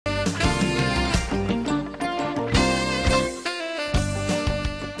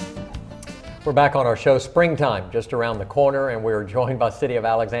We're back on our show, Springtime, just around the corner, and we're joined by City of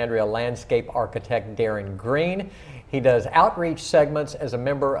Alexandria landscape architect Darren Green. He does outreach segments as a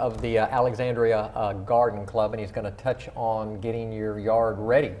member of the Alexandria Garden Club, and he's going to touch on getting your yard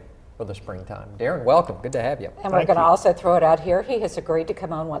ready for the springtime. Darren, welcome. Good to have you. And we're going to also throw it out here. He has agreed to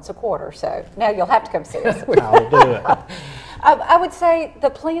come on once a quarter, so now you'll have to come see us. I'll do it. I would say the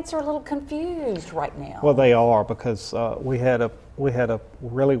plants are a little confused right now. Well, they are, because we had a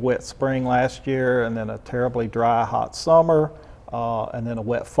really wet spring last year, and then a terribly dry, hot summer, and then a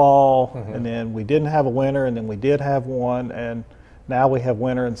wet fall, and then we didn't have a winter, and then we did have one, and now we have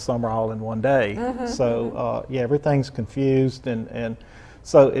winter and summer all in one day. So yeah, everything's confused, and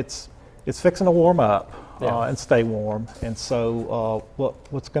so it's fixing to warm up and stay warm. And so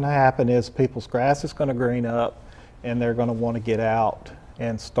what's going to happen is people's grass is going to green up, and they're going to want to get out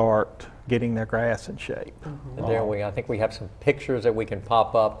and start getting their grass in shape. And there I think we have some pictures that we can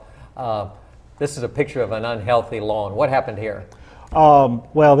pop up. This is a picture of an unhealthy lawn. What happened here?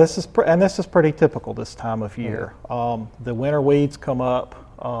 Well, this is pretty typical this time of year. The winter weeds come up,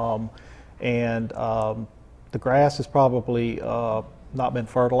 and the grass has probably not been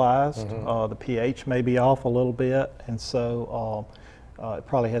fertilized. The pH may be off a little bit, and so it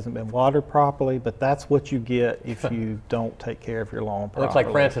probably hasn't been watered properly, but that's what you get if you don't take care of your lawn properly. It looks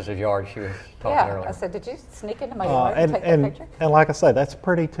like Francis's yard she was talking earlier. I said, did you sneak into my yard and take that picture? And like I say, that's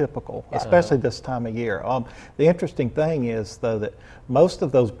pretty typical, especially this time of year. The interesting thing is, though, that most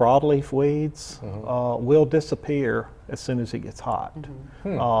of those broadleaf weeds will disappear as soon as it gets hot.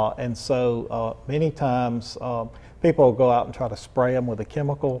 And so many times people will go out and try to spray them with a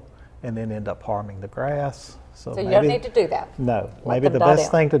chemical and then end up harming the grass. So you don't need to do that? No. Maybe the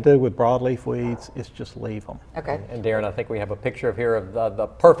best thing to do with broadleaf weeds is just leave them. Okay. And Darren, I think we have a picture here of the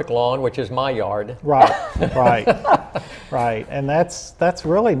perfect lawn, which is my yard. Right, right. And that's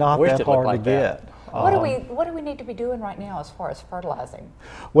really not that hard to get. What do we need to be doing right now as far as fertilizing?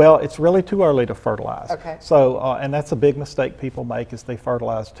 Well, it's really too early to fertilize. Okay. So, and that's a big mistake people make, is they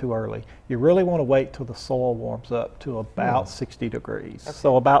fertilize too early. You really want to wait till the soil warms up to about 60 degrees. Okay.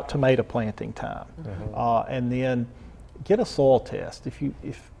 So about tomato planting time. And then get a soil test. If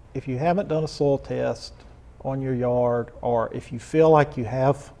you haven't done a soil test on your yard, or if you feel like you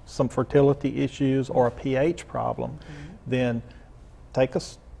have some fertility issues or a pH problem, then take a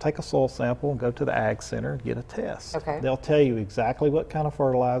soil sample and go to the Ag Center and get a test. Okay. They'll tell you exactly what kind of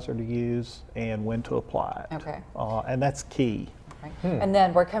fertilizer to use and when to apply it. Okay. And that's key. Okay. And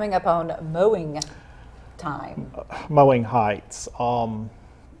then we're coming up on mowing time. Mowing heights.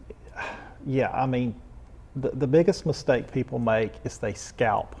 Yeah, I mean, the biggest mistake people make is they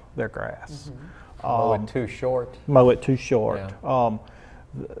scalp their grass. Mow it too short. Mow it too short. Yeah.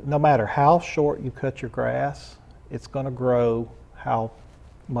 No matter how short you cut your grass, it's going to grow how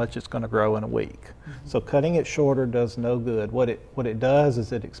much it's going to grow in a week. So cutting it shorter does no good. What it does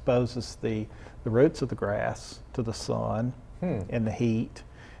is it exposes the roots of the grass to the sun and the heat,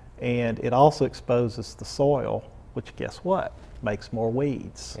 and it also exposes the soil, which guess what? Makes more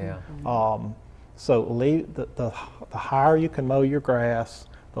weeds. Yeah. So the higher you can mow your grass,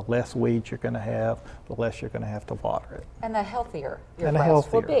 the less weeds you're going to have, the less you're going to have to water it. And the healthier your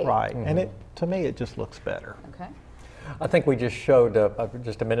grass will be. Right. And to me, it just looks better. Okay. I think we just showed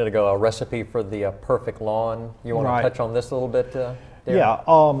just a minute ago a recipe for the perfect lawn. You want to touch on this a little bit, Darren? Yeah.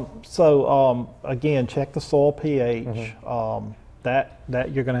 So again, check the soil pH.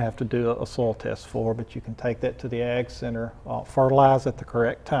 That you're going to have to do a soil test for, but you can take that to the Ag Center. Fertilize at the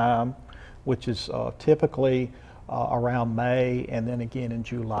correct time, which is typically around May, and then again in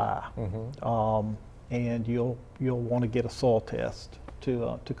July. And you'll want to get a soil test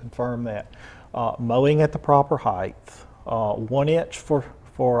to confirm that. Mowing at the proper height, 1 inch for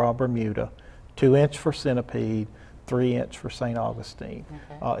Bermuda, 2 inch for Centipede, 3 inch for St. Augustine.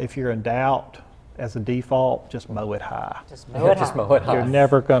 Okay. If you're in doubt, as a default, just mow it high. Just mow it high. You're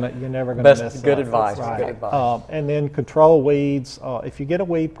never gonna mess up. Good advice. Right. Good advice. And then control weeds. If you get a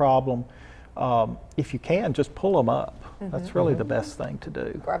weed problem, if you can, just pull them up. That's really the best thing to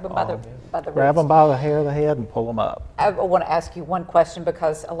do. Grab them by the grab roots. them by the hair of the head and pull them up. I want to ask you one question,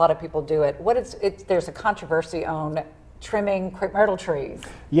 because a lot of people do it. There's a controversy on trimming crepe myrtle trees.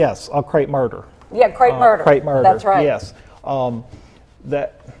 Yes, crepe myrtle. Yeah, crepe myrtle. Crepe myrtle. That's right. Yes.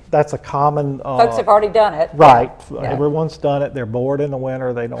 That's a common. Folks have already done it. Right. Yeah. Everyone's done it. They're bored in the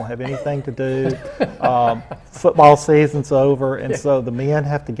winter. They don't have anything to do. Football season's over, and so the men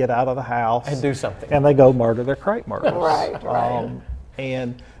have to get out of the house and do something. And they go murder their crepe myrtles. Right.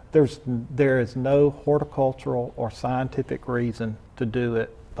 And there is no horticultural or scientific reason to do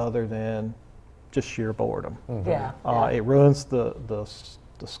it other than just sheer boredom. Yeah. It ruins the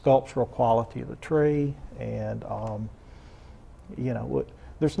the sculptural quality of the tree, and you know,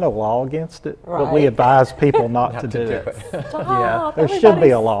 there's no law against it, but we Right. advise people not to do it. Yeah, there should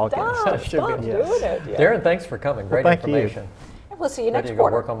be a law against Stop, it. stop Yes. doing it. Yeah. Darren, thanks for coming. Great thank you. information. We'll see you Ready next to go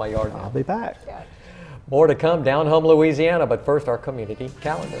quarter. work on my yard now. I'll be back. Yeah. More to come down home, Louisiana, but first our community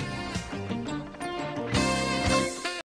calendar.